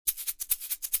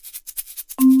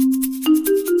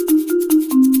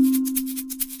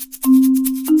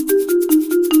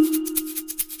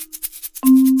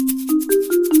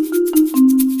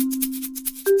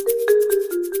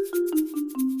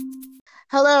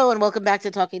Hello and welcome back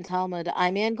to Talking Talmud.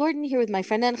 I'm Ann Gordon here with my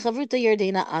friend and Chavruta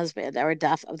Yardena Osband. Our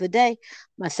daf of the day,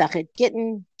 Masachet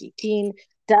Gittin,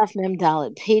 daf Mem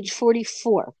Daled, page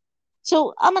 44.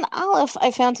 So Aman Aleph I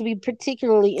found to be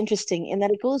particularly interesting in that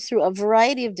it goes through a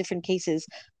variety of different cases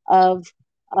of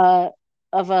uh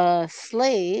of a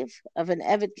slave, of an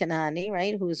Eved Kanani,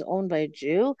 right, who is owned by a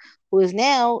Jew, who is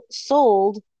now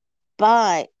sold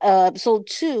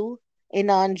to a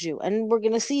non-Jew. And we're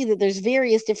going to see that there's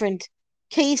various different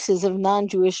cases of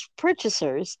non-Jewish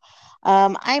purchasers.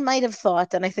 I might have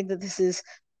thought, and I think that this is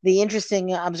the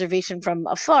interesting observation from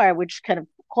afar, which kind of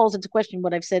calls into question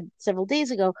what I've said several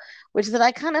days ago, which is that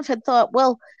I kind of had thought,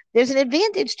 well, there's an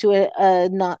advantage to a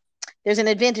not there's an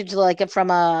advantage like from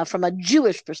a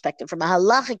Jewish perspective, from a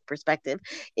halachic perspective,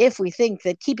 if we think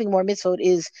that keeping more mitzvot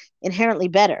is inherently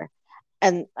better.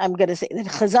 And I'm going to say that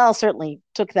Chazal certainly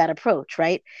took that approach,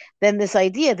 right? Then this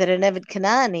idea that an Eved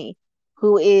Kanani,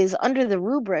 who is under the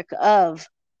rubric of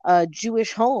a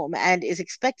Jewish home and is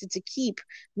expected to keep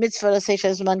mitzvot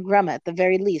zman grama at the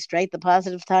very least, right? The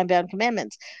positive time-bound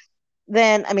commandments.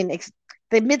 Then, I mean,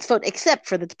 the mitzvot except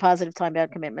for the positive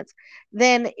time-bound commitments.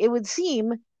 Then it would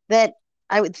seem that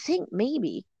I would think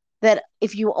maybe that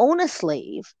if you own a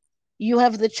slave, you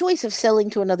have the choice of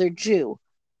selling to another Jew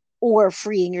or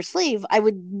freeing your slave. I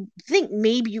would think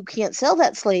maybe you can't sell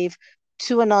that slave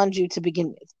to a non-Jew to begin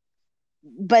with.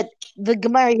 But the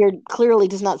Gemara here clearly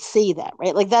does not say that,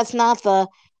 right? Like that's not the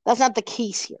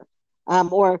case here.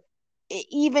 Or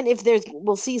even if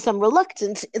we'll see some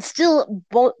reluctance, it still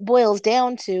boils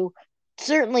down to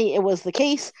certainly it was the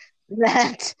case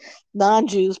that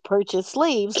non-Jews purchased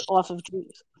slaves off of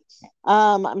Jews.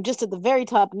 I'm just at the very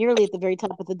top, nearly at the very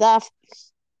top of the daf.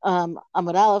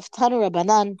 Amud Aleph, Tanu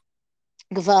Rabbanan,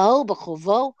 גבהו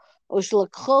בחובו, או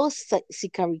שלקחו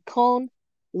סיקריקון,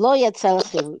 לא יצא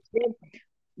לחירות.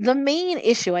 The main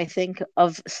issue, I think,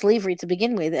 of slavery to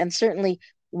begin with, and certainly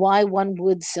why one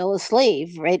would sell a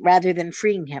slave, right, rather than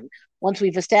freeing him, once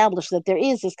we've established that there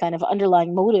is this kind of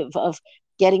underlying motive of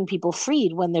getting people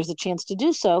freed when there's a chance to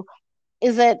do so,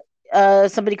 is that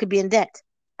somebody could be in debt.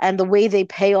 And the way they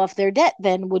pay off their debt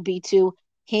then would be to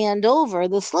hand over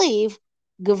the slave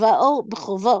gavao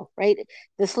b'chovo, right?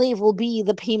 The slave will be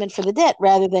the payment for the debt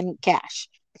rather than cash.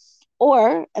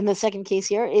 Or, and the second case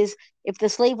here is if the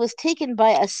slave was taken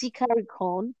by a Sicarii,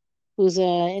 who's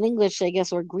in English, I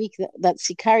guess, or Greek, that's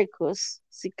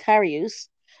Sicarius,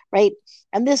 right?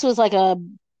 And this was like a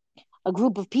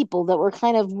group of people that were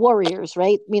kind of warriors,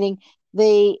 right? Meaning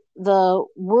the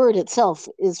word itself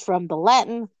is from the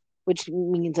Latin, which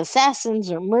means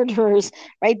assassins or murderers,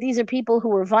 right? These are people who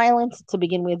were violent to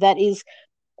begin with. That is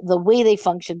the way they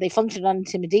function. They function on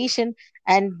intimidation,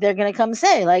 and they're going to come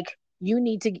say, like, you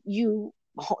need to,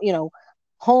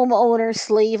 homeowner,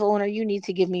 slave owner, you need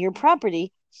to give me your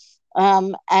property,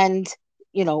 and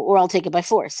or I'll take it by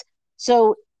force.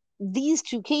 So these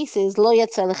two cases, lo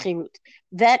yatsa lechirut,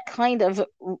 that kind of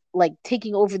like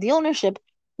taking over the ownership,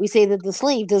 we say that the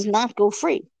slave does not go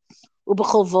free.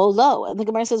 Ubechovo lo, and the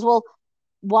Gemara says, well,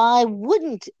 why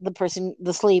wouldn't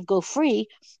the slave, go free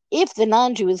if the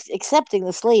non-Jew is accepting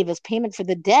the slave as payment for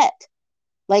the debt?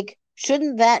 Like,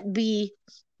 shouldn't that be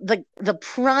the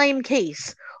prime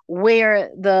case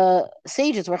where the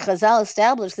sages, where Chazal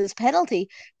established this penalty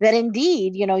that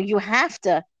indeed, you have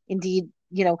to indeed,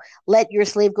 let your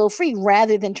slave go free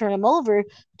rather than turn him over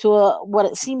to what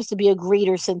it seems to be a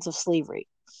greater sense of slavery.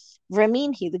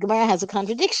 Vraminhi, the Gemara has a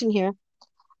contradiction here,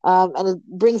 and it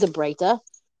brings a breita.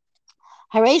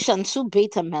 הרי שאנסו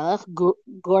בית המלך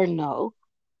גורנו,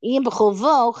 אם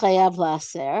בחובו חייב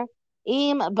לעשר,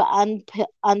 אם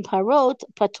באנפרות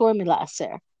פטור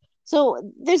מלעשר. So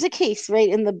there's a case, right,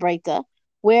 in the Breita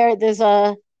where there's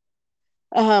the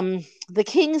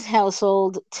king's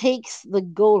household takes the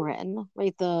goren,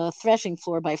 right, the threshing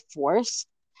floor by force,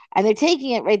 and they're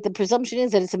taking it, right, the presumption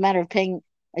is that it's a matter of paying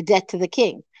a debt to the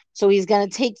king. So he's going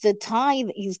to take the tithe,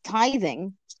 he's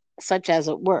tithing, such as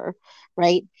it were,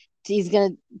 right? He's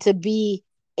going to be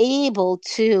able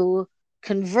to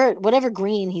convert whatever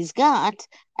grain he's got,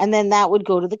 and then that would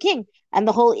go to the king. And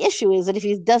the whole issue is that if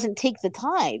he doesn't take the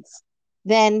tithes,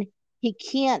 then he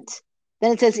can't,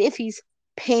 then it's as if he's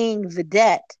paying the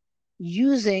debt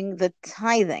using the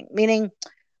tithing, meaning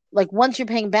like once you're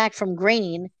paying back from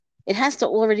grain, it has to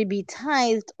already be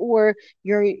tithed, or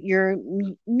you're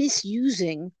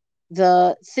misusing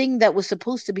the thing that was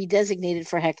supposed to be designated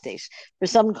for hekdesh, for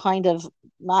some kind of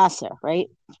maser, right?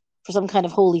 For some kind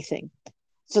of holy thing.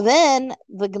 So then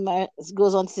the Gemara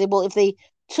goes on to say, well, if they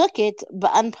took it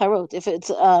ba'an parot, if it's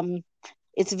an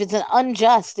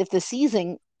unjust, if the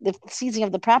seizing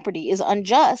of the property is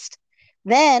unjust,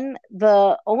 then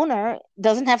the owner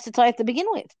doesn't have to tithe to begin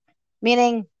with,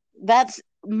 meaning that's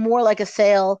more like a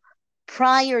sale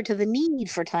prior to the need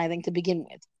for tithing to begin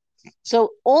with. So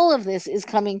all of this is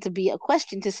coming to be a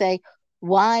question to say,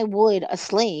 why would a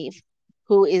slave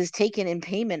who is taken in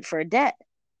payment for a debt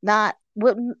not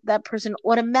wouldn't that person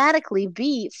automatically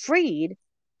be freed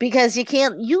because you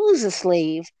can't use a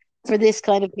slave for this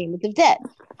kind of payment of debt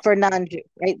for a non-Jew,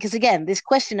 right? Because again, this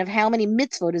question of how many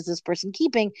mitzvot is this person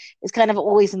keeping is kind of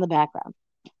always in the background.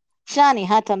 Shani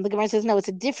Hatam, the Gemara says, no, it's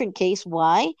a different case.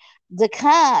 Why?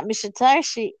 Daka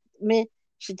mishatarshi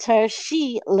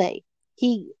le.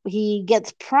 He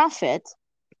gets profit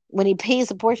when he pays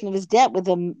a portion of his debt with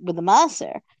the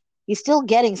maser. He's still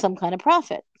getting some kind of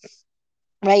profit,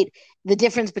 right? The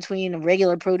difference between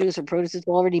regular produce or produce that's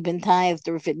already been tithed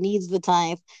or if it needs the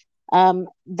tithe,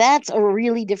 that's a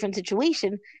really different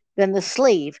situation than the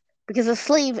slave, because a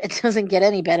slave it doesn't get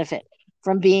any benefit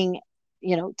from being,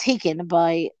 taken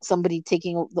by somebody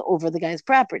taking over the guy's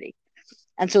property.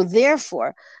 And so,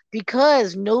 therefore,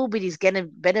 because nobody's going to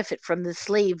benefit from the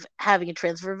slave having a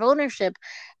transfer of ownership,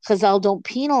 Chazal don't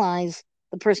penalize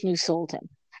the person who sold him.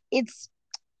 It's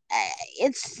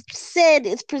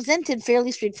it's presented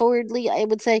fairly straightforwardly, I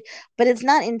would say, but it's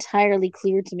not entirely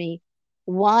clear to me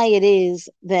why it is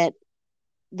that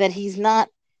he's not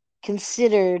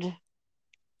considered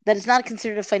that it's not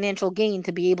considered a financial gain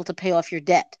to be able to pay off your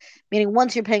debt. Meaning,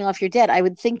 once you're paying off your debt, I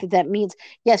would think that means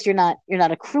yes, you're not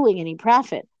accruing any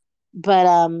profit, but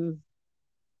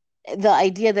the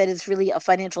idea that it's really a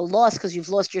financial loss because you've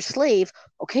lost your slave,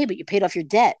 okay, but you paid off your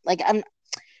debt. Like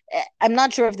I'm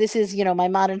not sure if this is, my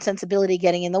modern sensibility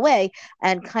getting in the way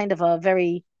and kind of a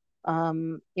very,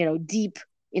 deep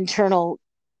internal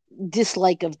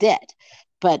dislike of debt.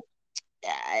 But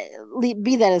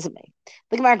be that as it may,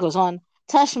 the Gemara goes on.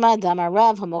 Tashma damar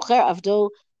rav hamocher avdo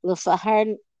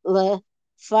lefarhang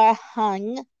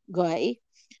goy.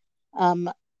 Um,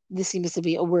 this seems to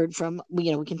be a word from, we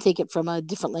can take it from a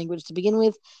different language to begin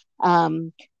with.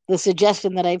 The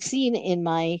suggestion that I've seen in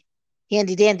my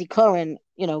handy dandy Koran,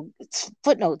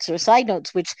 footnotes or side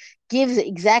notes, which gives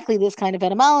exactly this kind of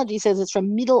etymology, says it's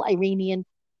from Middle Iranian,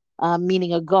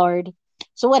 meaning a guard.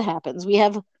 So what happens? We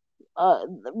have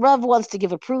Rav wants to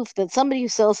give a proof that somebody who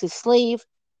sells his slave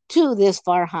to this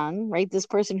Farhang, right, this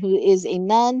person who is a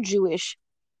non-Jewish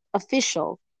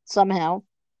official somehow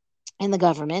in the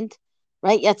government,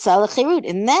 right? Yatzal Cherut.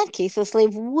 In that case, the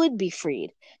slave would be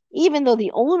freed, even though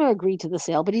the owner agreed to the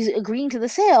sale. But he's agreeing to the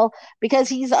sale because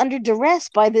he's under duress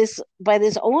by this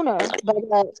owner,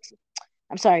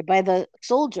 by the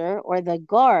soldier or the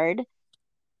guard.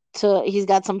 He's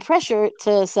got some pressure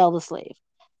to sell the slave.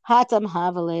 Hatam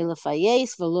havale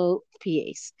lefayes velo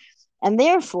pies, and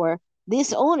therefore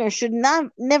this owner should not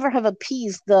never have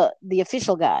appeased the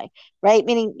official guy, right?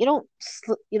 Meaning you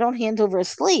don't hand over a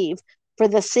slave for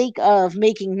the sake of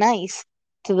making nice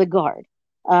to the guard.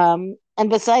 And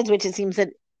besides which, it seems that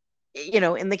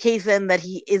in the case then that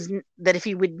if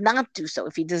he would not do so,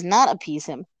 if he does not appease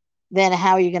him, then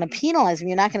how are you going to penalize him?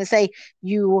 You're not going to say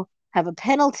you have a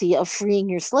penalty of freeing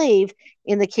your slave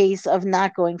in the case of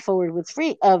not going forward with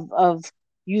free of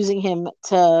using him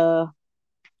to,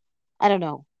 I don't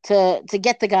know, to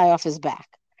get the guy off his back.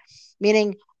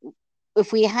 Meaning,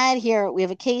 if we have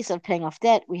a case of paying off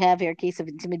debt, we have here a case of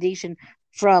intimidation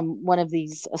from one of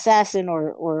these assassin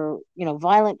or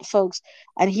violent folks,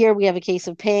 and here we have a case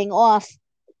of paying off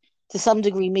to some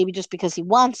degree, maybe just because he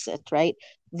wants it, right?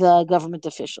 The government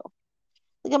official.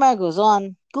 The Gemara goes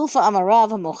on. Gufa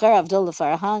amarav hamocher avdol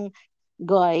lefarhang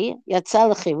goy yatzal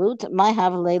lechirut my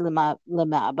havale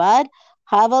lema'abad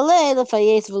havale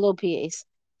lefayes velo pies.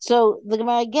 So the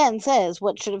Gemara again says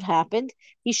what should have happened.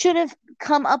 He should have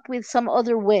come up with some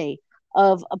other way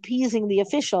of appeasing the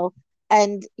official,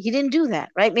 and he didn't do that,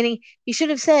 right? Meaning he should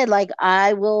have said, like,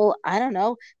 I will, I don't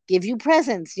know, give you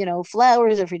presents,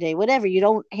 flowers every day, whatever. You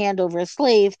don't hand over a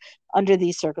slave under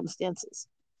these circumstances.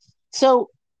 So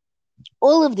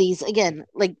all of these, again,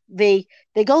 like they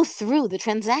go through, the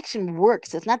transaction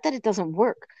works. It's not that it doesn't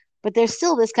work, but there's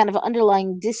still this kind of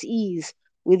underlying dis-ease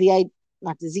with the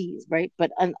not disease, right,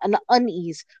 but an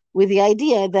unease with the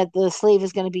idea that the slave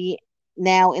is going to be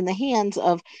now in the hands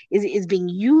of is being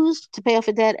used to pay off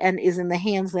a debt and is in the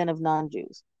hands then of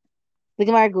non-Jews. The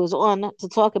Gemara goes on to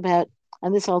talk about,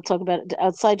 and this I'll talk about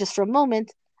outside just for a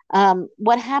moment,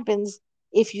 what happens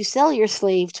if you sell your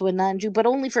slave to a non-Jew, but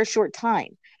only for a short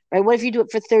time, right? What if you do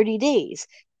it for 30 days?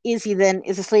 Is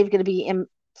the slave going to be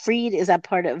freed? Is that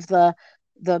part of the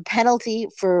penalty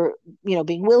for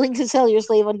being willing to sell your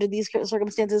slave under these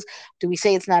circumstances? Do we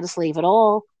say it's not a slave at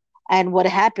all? And what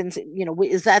happens,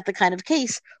 is that the kind of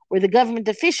case where the government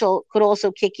official could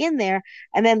also kick in there,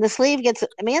 and then the slave gets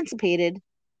emancipated?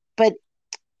 But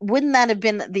wouldn't that have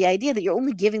been the idea, that you're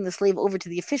only giving the slave over to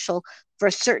the official for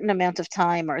a certain amount of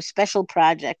time or a special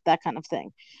project, that kind of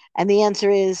thing? And the answer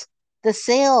is, the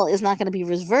sale is not going to be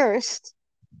reversed.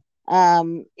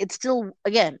 It's still,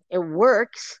 again, it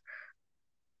works.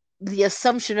 The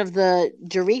assumption of the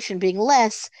duration being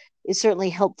less is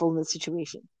certainly helpful in this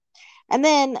situation. And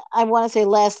then I want to say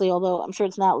lastly, although I'm sure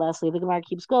it's not lastly, the Gemara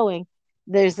keeps going.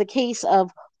 There's the case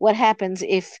of what happens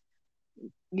if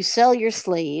you sell your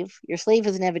slave. Your slave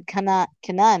is an Eved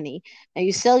Kanani. Now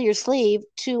you sell your slave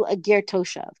to a Ger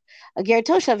Toshav. A Ger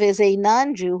Toshav is a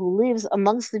non-Jew who lives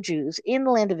amongst the Jews in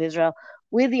the land of Israel,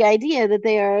 with the idea that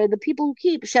they are the people who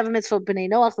keep Sheva Mitzvot B'nai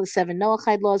Noach, the 7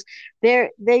 Noachide laws.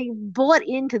 They bought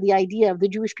into the idea of the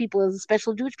Jewish people as a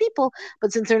special Jewish people,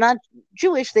 but since they're not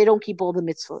Jewish, they don't keep all the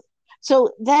mitzvot.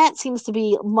 So that seems to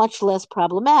be much less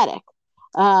problematic,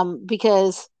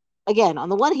 because, again, on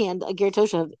the one hand, a Ger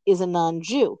Toshav is a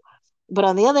non-Jew, but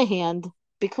on the other hand,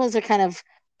 because they're kind of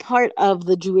part of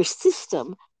the Jewish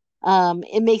system,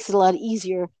 it makes it a lot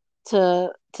easier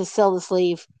to sell the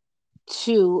slave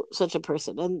to such a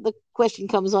person. And the question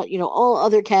comes on, all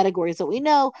other categories that we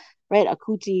know, right?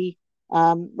 Akuti,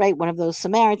 right? One of those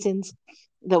Samaritans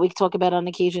that we talk about on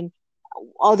occasion,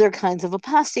 other kinds of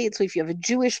apostates. So if you have a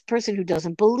Jewish person who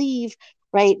doesn't believe,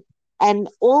 right? And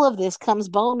all of this comes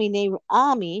me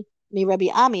Rabbi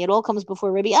Ami. It all comes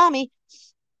before Rabbi Ami.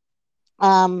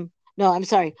 No, I'm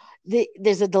sorry.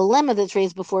 There's a dilemma that's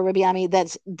raised before Rabbi Ami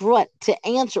that's brought to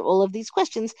answer all of these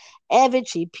questions. Eved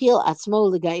shepil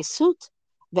atzmo legaisut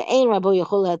ve'ein rabo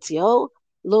yachol hatzio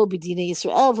lo b'dinei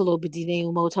Yisrael v'lo b'dinei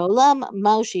umot haolam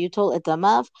ma'u sheyutol et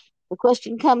damav. The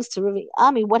question comes to Rabbi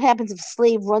Ami: what happens if a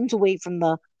slave runs away from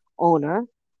the owner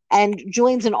and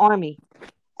joins an army?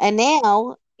 And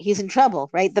now he's in trouble,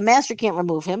 right? The master can't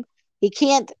remove him. You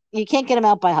can't get him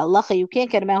out by halacha. You can't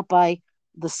get him out by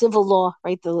the civil law,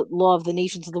 right? The law of the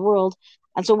nations of the world.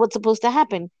 And so what's supposed to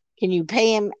happen? Can you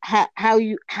pay him? How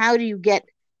do you get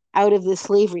out of this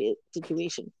slavery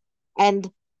situation? And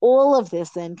all of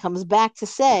this then comes back to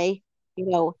say,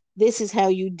 this is how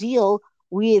you deal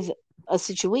with a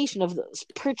situation of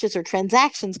purchase or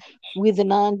transactions with a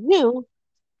non-Jew.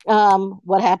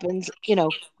 What happens,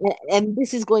 and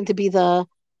this is going to be the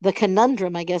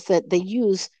conundrum, I guess, that they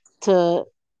use to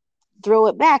throw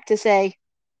it back to say,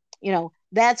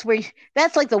 that's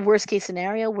like the worst case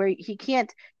scenario, where he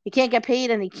can't get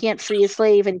paid, and he can't free his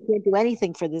slave, and he can't do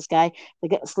anything for this guy.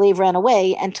 The slave ran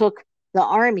away and took the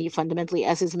army fundamentally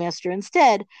as his master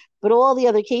instead. But all the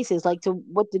other cases, like to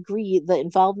what degree the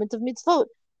involvement of mitzvot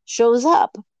shows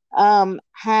up,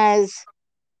 has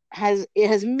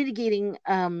mitigating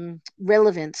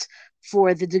relevance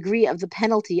for the degree of the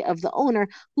penalty of the owner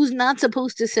who's not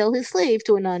supposed to sell his slave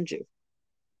to a non-Jew.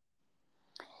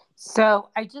 So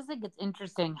I just think it's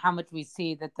interesting how much we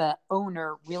see that the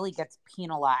owner really gets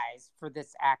penalized for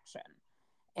this action.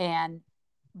 And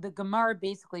the Gemara,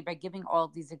 basically, by giving all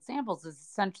of these examples, is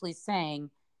essentially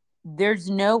saying there's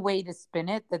no way to spin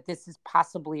it that this is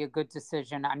possibly a good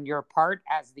decision on your part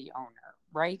as the owner,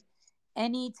 right?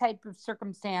 Any type of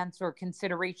circumstance or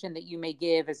consideration that you may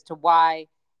give as to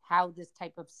how this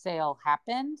type of sale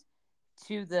happened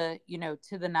to the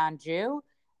non-Jew,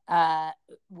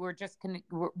 we're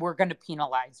gonna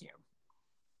penalize you.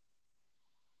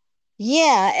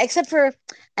 Yeah, except for,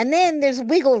 and then there's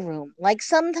wiggle room. Like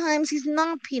sometimes he's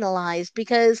not penalized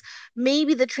because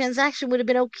maybe the transaction would have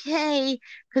been okay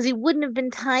because he wouldn't have been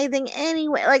tithing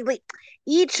anyway. Like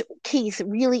each case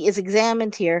really is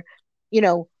examined here.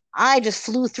 I just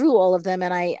flew through all of them,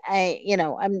 and I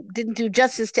didn't do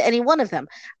justice to any one of them.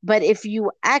 But if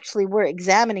you actually were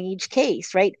examining each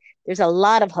case, right, there's a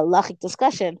lot of halachic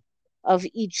discussion of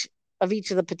each of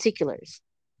the particulars.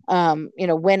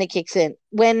 When it kicks in,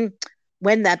 when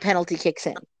that penalty kicks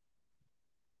in.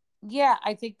 Yeah,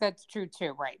 I think that's true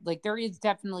too, right? Like there is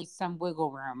definitely some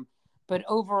wiggle room, but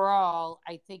overall,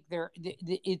 I think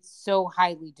it's so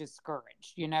highly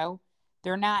discouraged,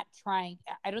 They're not trying,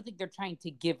 I don't think they're trying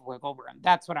to give wiggle room.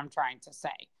 That's what I'm trying to say.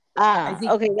 I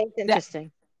think Okay, that's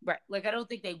interesting. Right. Like I don't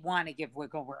think they want to give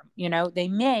wiggle room, They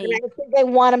may. And I think they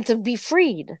want him to be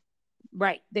freed.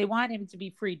 Right. They want him to be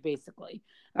freed, basically.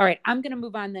 All right. I'm going to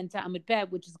move on then to Amud Bet,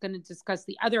 which is going to discuss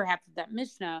the other half of that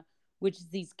Mishnah, which is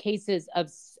these cases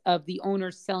of the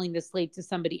owner selling the slave to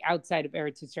somebody outside of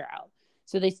Eretz Yisrael.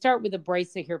 So they start with a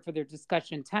brisa here for their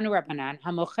discussion. Tanu Rabbanan,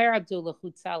 Hamocher Abdullah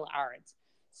Chutzal Aretz.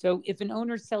 So if an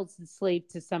owner sells the slave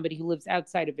to somebody who lives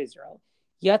outside of Israel,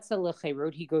 Yatza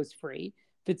Lecherot, he goes free.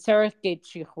 V'tzarech get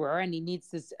shichur, and he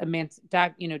needs this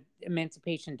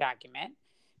emancipation document.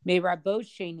 May Rabo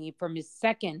Sheni from his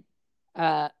second,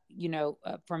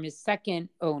 from his second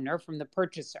owner, from the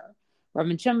purchaser. Rav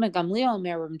Shimon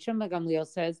Gamliel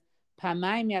says,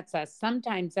 Pamaim yatsa.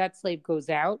 Sometimes that slave goes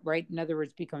out, right? In other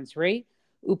words, becomes free.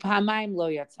 Upamaim lo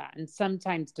yatsa, and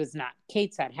sometimes does not.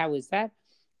 Ketzad, how is that?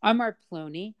 Amar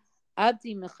Ploni,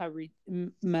 Abdi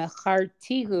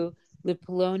mechartihu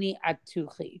liploni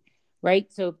atuchi.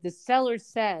 Right. So if the seller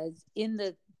says in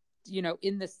the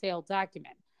sale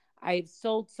document, I've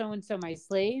sold so and so my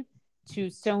slave to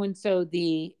so and so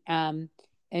the and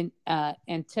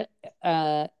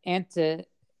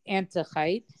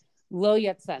antachite lo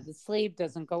yatsa, the slave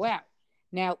doesn't go out.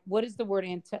 Now, what does the word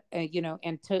antochi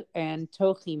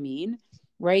mean?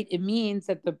 Right, it means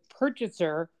that the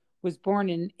purchaser was born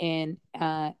in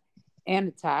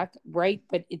Anatak, right?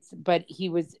 But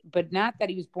not that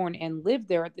he was born and lived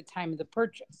there at the time of the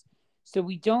purchase. So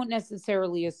we don't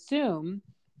necessarily assume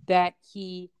that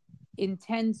he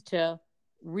intends to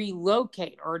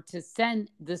relocate or to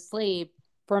send the slave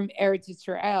from Eretz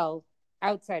Yisrael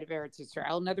outside of Eretz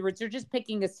Yisrael. In other words, they're just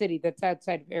picking a city that's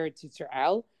outside of Eretz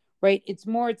Yisrael, right? It's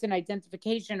an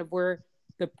identification of where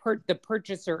the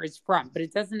purchaser is from, but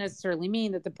it doesn't necessarily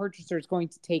mean that the purchaser is going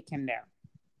to take him there.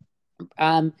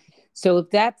 Um, so if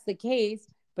that's the case,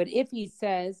 but if he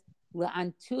says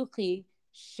la'antuchi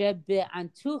shebe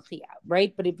antuchia,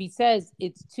 right? But if he says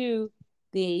it's to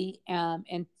the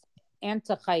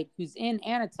Antachite who's in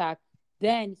Anatak,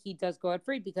 then he does go out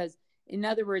free because, in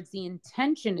other words, the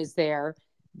intention is there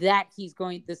that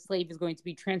the slave is going to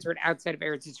be transferred outside of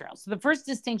Eretz Israel. So the first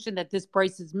distinction that this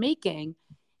Bryce is making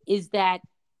is that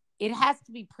it has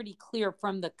to be pretty clear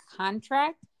from the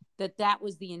contract that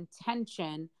was the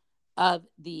intention of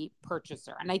the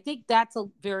purchaser. And I think that's a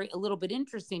little bit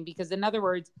interesting because, in other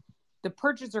words, the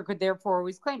purchaser could therefore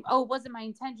always claim, oh, it wasn't my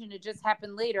intention. It just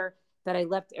happened later that I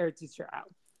left Eretz Yisrael.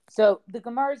 So the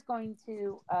Gemara is going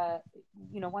to,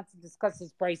 wants to discuss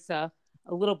this brisa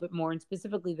a little bit more, and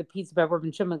specifically the piece about Rabbi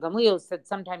Shimon Gamliel said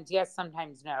sometimes yes,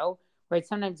 sometimes no, right?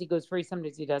 Sometimes he goes free,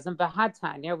 sometimes he doesn't. But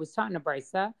Hatanya was taught in a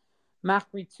brisa,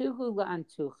 machrituhu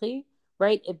la'antuchi,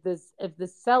 right? If the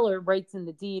seller writes in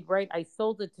the deed, right, I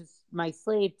sold it to my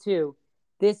slave to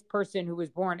this person who was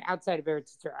born outside of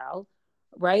Eretz Yisrael,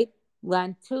 right?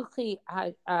 Lantuchi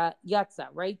yatsa,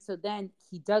 right? So then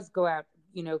he does go out,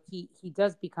 he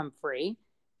does become free.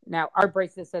 Now, our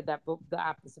brisa said that the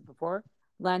opposite before.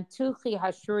 Lantuchi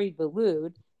hashuri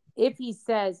belud. If he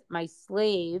says my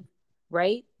slave,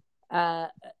 right, to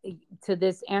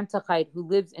this Antachite who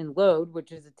lives in Lod,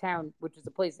 which is a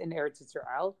place in Eretz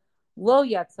Yisrael, lo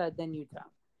yatsa, then you don't.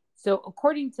 So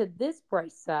according to this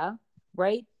brisa,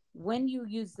 right, when you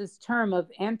use this term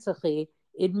of Antachi,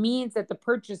 it means that the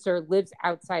purchaser lives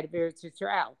outside of Eretz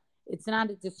Yisrael. It's not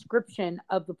a description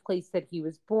of the place that he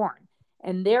was born.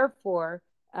 And therefore,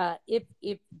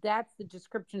 if that's the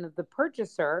description of the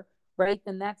purchaser, right,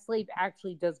 then that slave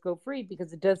actually does go free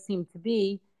because it does seem to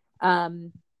be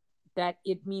that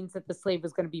it means that the slave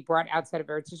is going to be brought outside of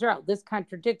Eretz Yisrael. This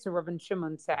contradicts what Rabbi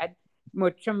Shimon said,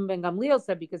 what Shimon ben Gamliel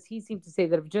said, because he seemed to say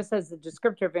that if it just has the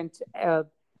descriptor of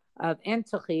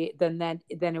Antuchi,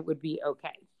 then it would be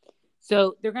okay.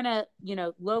 So they're going to,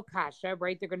 lo kasha,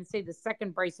 right? They're going to say the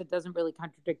second brisa doesn't really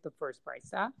contradict the first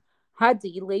brisa.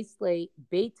 Hadi leisle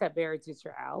beta beretz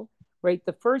Yisrael, right?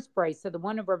 The first brisa, the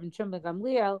one of Rabbi Shimon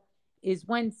Gamliel, is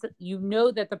when you know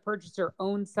that the purchaser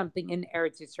owns something in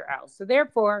Eretz Yisrael. So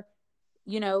therefore,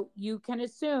 you can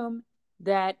assume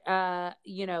that,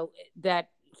 that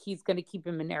he's going to keep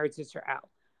him in Eretz Yisrael.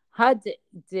 Had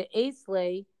de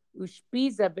esle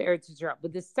ushpiza be'eretz Yisrael.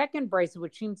 But the second brisa,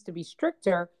 which seems to be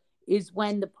stricter, is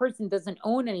when the person doesn't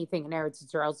own anything in Eretz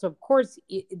Yisrael. So, of course,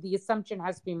 the assumption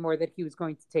has to be more that he was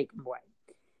going to take him away.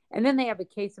 And then they have a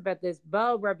case about this,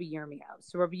 Baal Rabbi Yirmiyahu.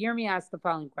 So Rabbi Yirmiyahu asked the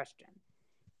following question.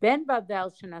 Ben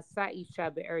Babel shenasa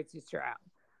isha be'eretz Yisrael.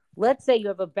 Let's say you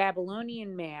have a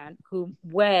Babylonian man who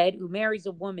marries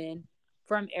a woman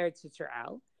from Eretz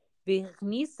Yisrael,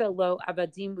 lo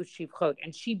avadim u'shivchot,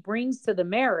 and she brings to the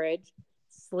marriage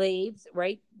slaves,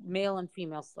 right, male and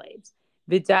female slaves.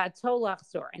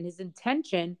 And his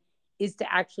intention is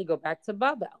to actually go back to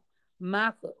Babel.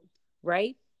 Machu,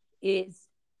 right, is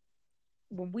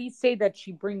when we say that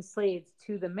she brings slaves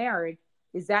to the marriage,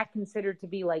 is that considered to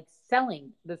be like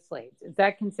selling the slaves? Is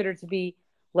that considered to be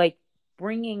like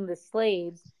bringing the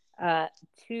slaves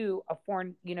to a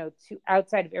foreign, to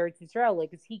outside of Eretz Yisrael?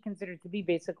 Like, is he considered to be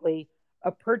basically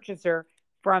a purchaser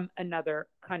from another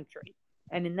country?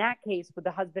 And in that case, would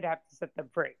the husband have to set them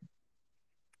free?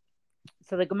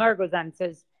 So the Gemara goes on and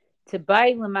says, "To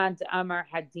buy lemad amar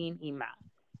hadin ima."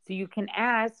 So So you can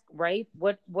ask, right?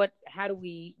 How do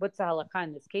we? What's the halakha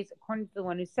in this case? According to the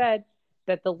one who said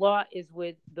that the law is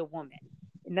with the woman.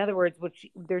 In other words,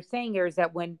 they're saying here is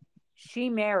that when she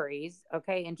marries,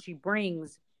 okay, and she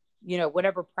brings,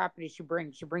 whatever property she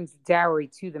brings dowry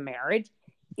to the marriage.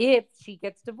 If she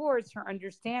gets divorced, her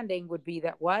understanding would be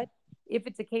that what? If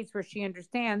it's a case where she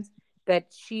understands that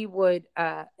she would,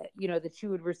 that she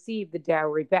would receive the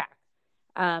dowry back.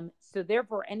 So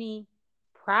therefore, any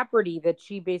property that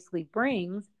she basically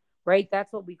brings, right?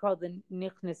 That's what we call the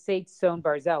nichnesate son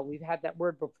barzel. We've had that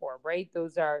word before, right?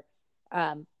 Those are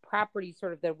property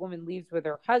sort of that a woman leaves with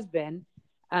her husband,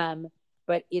 um,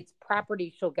 but it's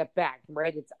property she'll get back,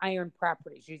 right? It's iron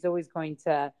property. She's always going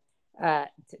to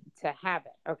have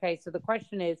it. Okay, so the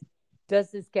question is,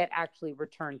 does this get actually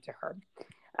returned to her?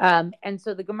 And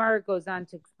so the Gemara goes on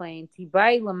to explain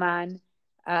Tibai Laman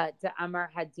de Amar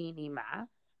Hadin Ima.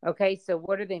 Okay, so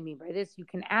what do they mean by this? You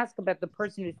can ask about the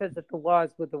person who says that the law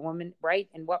is with the woman, right?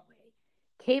 In what way?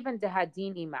 Kavan de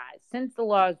Hadin Ima, since the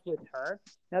law is with her,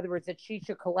 in other words, that she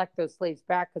should collect those slaves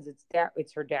back because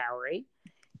it's her dowry.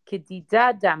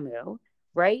 Kedida damu,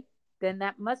 right? Then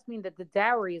that must mean that the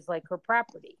dowry is like her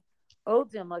property.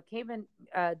 Odim Kavan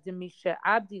demisha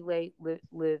abdi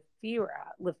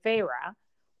lefera,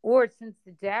 or since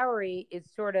the dowry is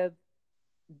sort of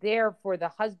there for the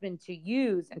husband to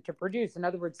use and to produce. In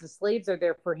other words, the slaves are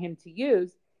there for him to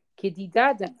use.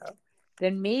 Kididadamo,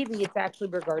 then maybe it's actually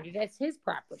regarded as his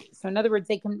property. So, in other words,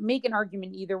 they can make an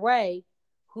argument either way.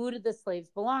 Who do the slaves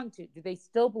belong to? Do they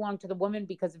still belong to the woman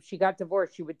because if she got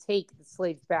divorced, she would take the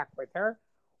slaves back with her?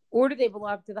 Or do they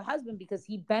belong to the husband because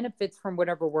he benefits from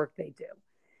whatever work they do?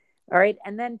 All right.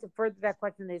 And then to further that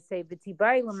question, they say,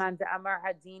 V'tibai lamanda amar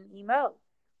hadin imo.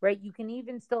 Right. You can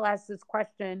even still ask this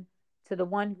question to the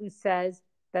one who says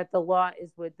that the law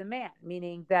is with the man,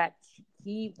 meaning that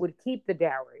he would keep the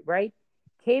dowry, right?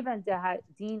 Kevan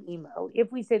hadin imo.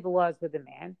 If we say the law is with the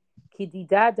man,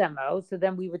 kididadamo, so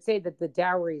then we would say that the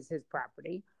dowry is his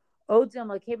property.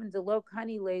 Odom kevan delo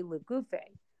kani le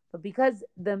legufe. But because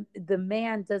the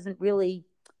man doesn't really,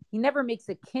 he never makes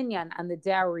a kinyan on the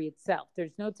dowry itself.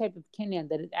 There's no type of kinyan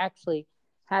that it actually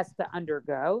has to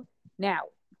undergo. Now,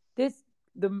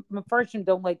 the Mefarshim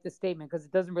don't like this statement because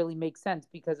it doesn't really make sense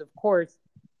because, of course,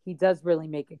 he does really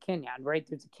make a kinyan, right?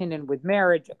 There's a kinyan with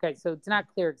marriage. Okay, so it's not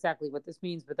clear exactly what this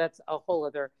means, but that's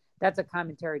that's a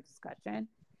commentary discussion,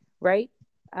 right?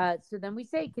 So then we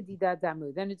say Kadida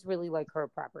Damu, then it's really like her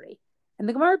property. And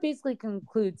the Gemara basically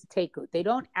concludes Teku. They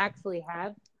don't actually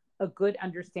have a good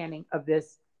understanding of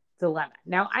this dilemma.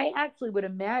 Now, I actually would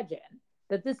imagine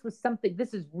that this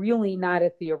is really not a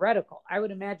theoretical. I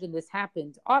would imagine this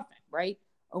happens often, right?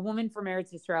 A woman from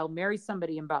Eretz Israel marries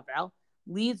somebody in Babel,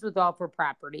 leaves with all of her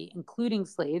property, including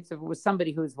slaves, if it was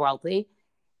somebody who was wealthy.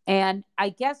 And I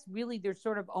guess really there's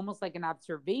sort of almost like an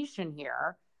observation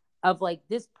here of like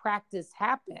this practice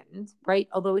happened, right?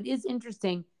 Although it is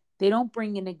interesting, they don't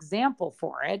bring an example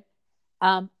for it.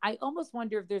 I almost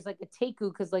wonder if there's like a teku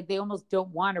because like they almost don't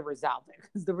want to resolve it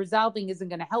because the resolving isn't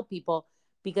going to help people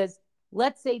because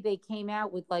let's say they came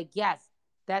out with like, yes,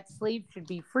 that slave should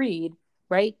be freed,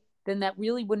 right? Then that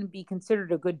really wouldn't be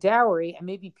considered a good dowry and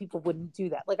maybe people wouldn't do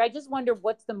that. Like, I just wonder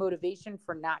what's the motivation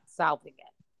for not solving it?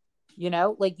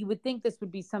 Like you would think this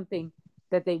would be something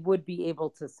that they would be able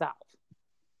to solve.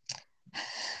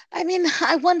 I mean,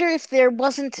 I wonder if there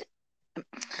wasn't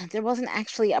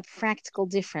actually a practical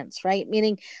difference, right?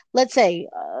 Meaning, let's say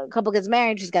a couple gets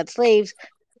married, she's got slaves,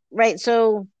 right?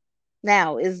 So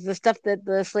now, is the stuff that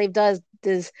the slave does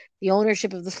the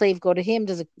ownership of the slave go to him?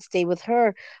 Does it stay with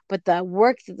her? But the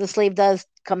work that the slave does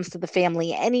comes to the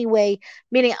family anyway.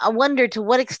 Meaning, I wonder to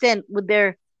what extent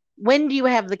when do you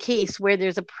have the case where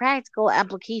there's a practical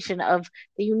application of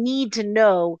that you need to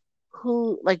know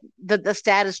who, like the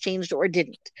status changed or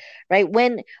didn't, right?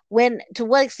 To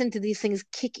what extent do these things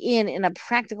kick in a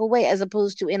practical way as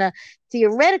opposed to in a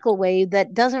theoretical way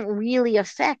that doesn't really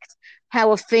affect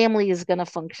how a family is going to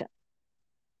function?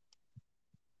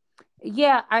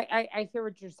 Yeah, I hear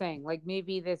what you're saying. Like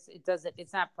maybe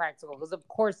it's not practical because of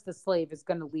course the slave is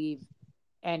going to leave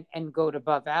and go to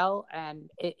Bavel, and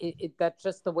that's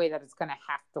just the way that it's going to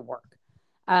have to work.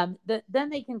 Then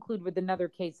they conclude with another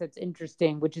case that's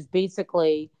interesting, which is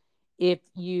basically if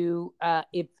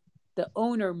the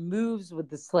owner moves with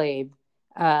the slave,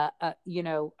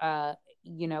 outside.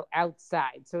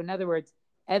 So in other words,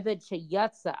 Eved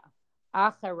Sheyatsa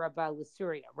Acharaba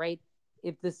Lusuria, right?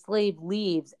 If the slave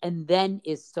leaves and then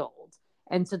is sold.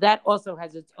 And so that also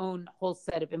has its own whole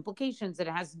set of implications. And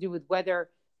it has to do with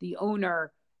whether the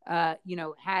owner,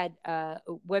 had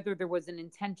whether there was an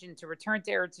intention to return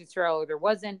to Eretz Yisrael or there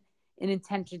wasn't an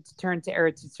intention to turn to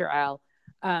Eretz Yisrael.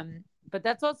 But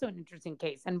that's also an interesting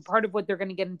case. And part of what they're going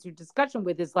to get into discussion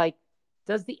with is like,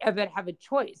 does the Evet have a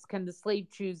choice? Can the slave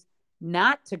choose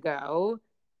not to go?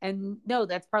 And no,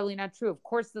 that's probably not true. Of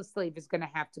course, the slave is going to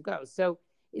have to go. So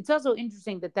it's also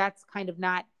interesting that that's kind of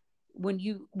not when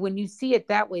you see it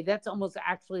that way. That's almost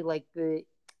actually like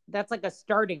that's like a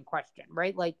starting question,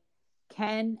 right? Like,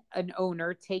 can an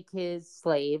owner take his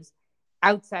slaves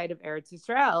outside of Eretz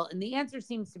Israel? And the answer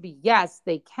seems to be yes,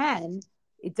 they can.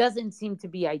 It doesn't seem to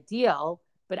be ideal,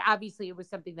 but obviously it was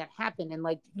something that happened. And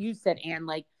like you said, Anne,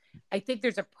 like I think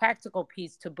there's a practical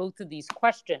piece to both of these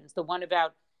questions. The one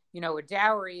about, a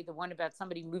dowry, the one about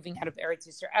somebody moving out of Eretz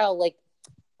Israel, like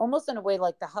almost in a way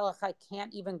like the halacha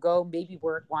can't even go maybe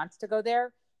where it wants to go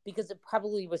there because it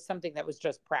probably was something that was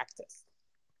just practiced.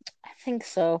 I think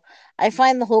so. I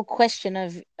find the whole question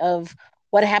of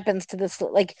what happens to this,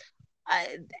 like,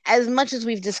 as much as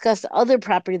we've discussed other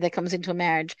property that comes into a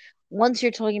marriage, once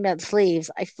you're talking about slaves,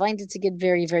 I find it to get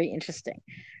very, very interesting,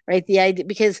 right? The idea,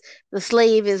 because the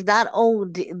slave is not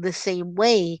owned in the same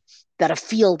way that a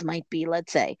field might be,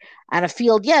 let's say. On a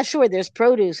field, yeah, sure, there's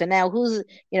produce, and now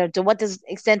to what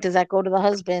extent does that go to the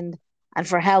husband, and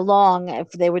for how long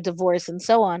if they were divorced, and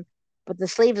so on. But the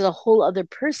slave is a whole other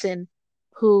person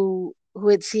who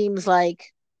it seems like,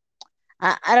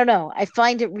 I don't know. I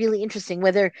find it really interesting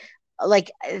whether,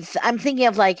 like, I'm thinking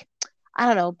of, like, I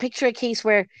don't know, picture a case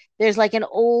where there's like an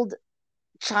old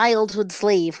childhood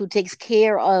slave who takes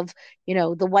care of,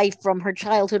 the wife from her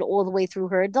childhood all the way through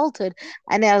her adulthood.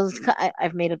 And now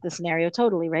I've made up the scenario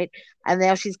totally, right? And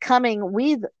now she's coming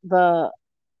with the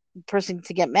person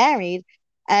to get married,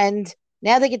 and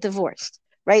now they get divorced,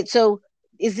 right? So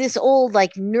is this old,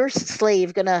 like, nurse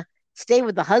slave gonna stay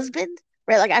with the husband,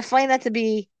 right? Like, I find that to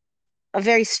be a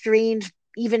very strange,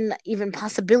 even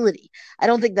possibility. I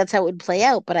don't think that's how it would play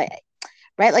out, but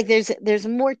right, like, there's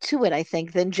more to it, I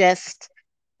think,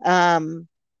 um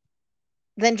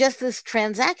than just this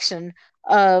transaction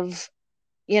of,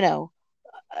 you know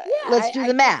Yeah, let's do I the think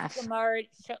the math. Gemara,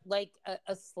 like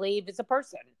a slave is a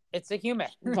person, it's a human.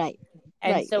 Right,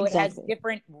 And right, so it has exactly.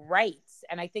 different rights.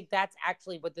 And I think that's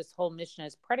actually what this whole mission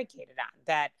is predicated on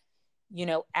that,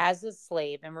 as a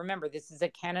slave, and remember, this is a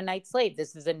Canaanite slave,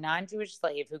 this is a non Jewish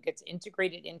slave who gets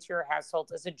integrated into your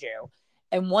household as a Jew.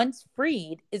 And once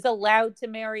freed, is allowed to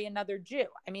marry another Jew.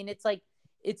 I mean, it's like,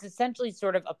 it's essentially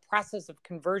sort of a process of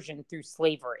conversion through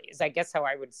slavery, is I guess how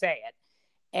I would say it.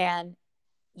 And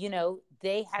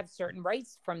they have certain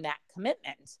rights from that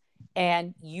commitment,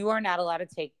 and you are not allowed to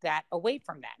take that away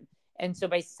from them. And so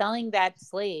by selling that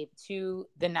slave to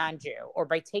the non-Jew, or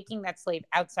by taking that slave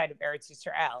outside of Eretz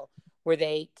Yisrael, where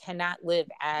they cannot live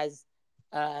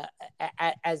uh,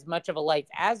 as much of a life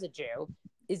as a Jew,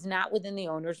 is not within the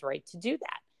owner's right to do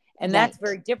that. And that's Right.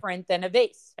 very different than a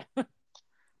vase.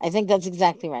 I think that's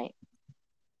exactly right.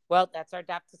 Well, that's our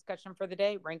DAP discussion for the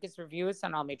day. Rank us, review us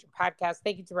on all major podcasts.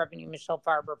 Thank you to Revenue Michelle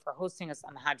Farber for hosting us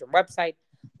on the Hadron website.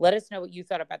 Let us know what you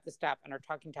thought about this DAP on our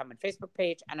Talking Tom and Facebook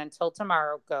page. And until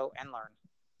tomorrow, go and learn.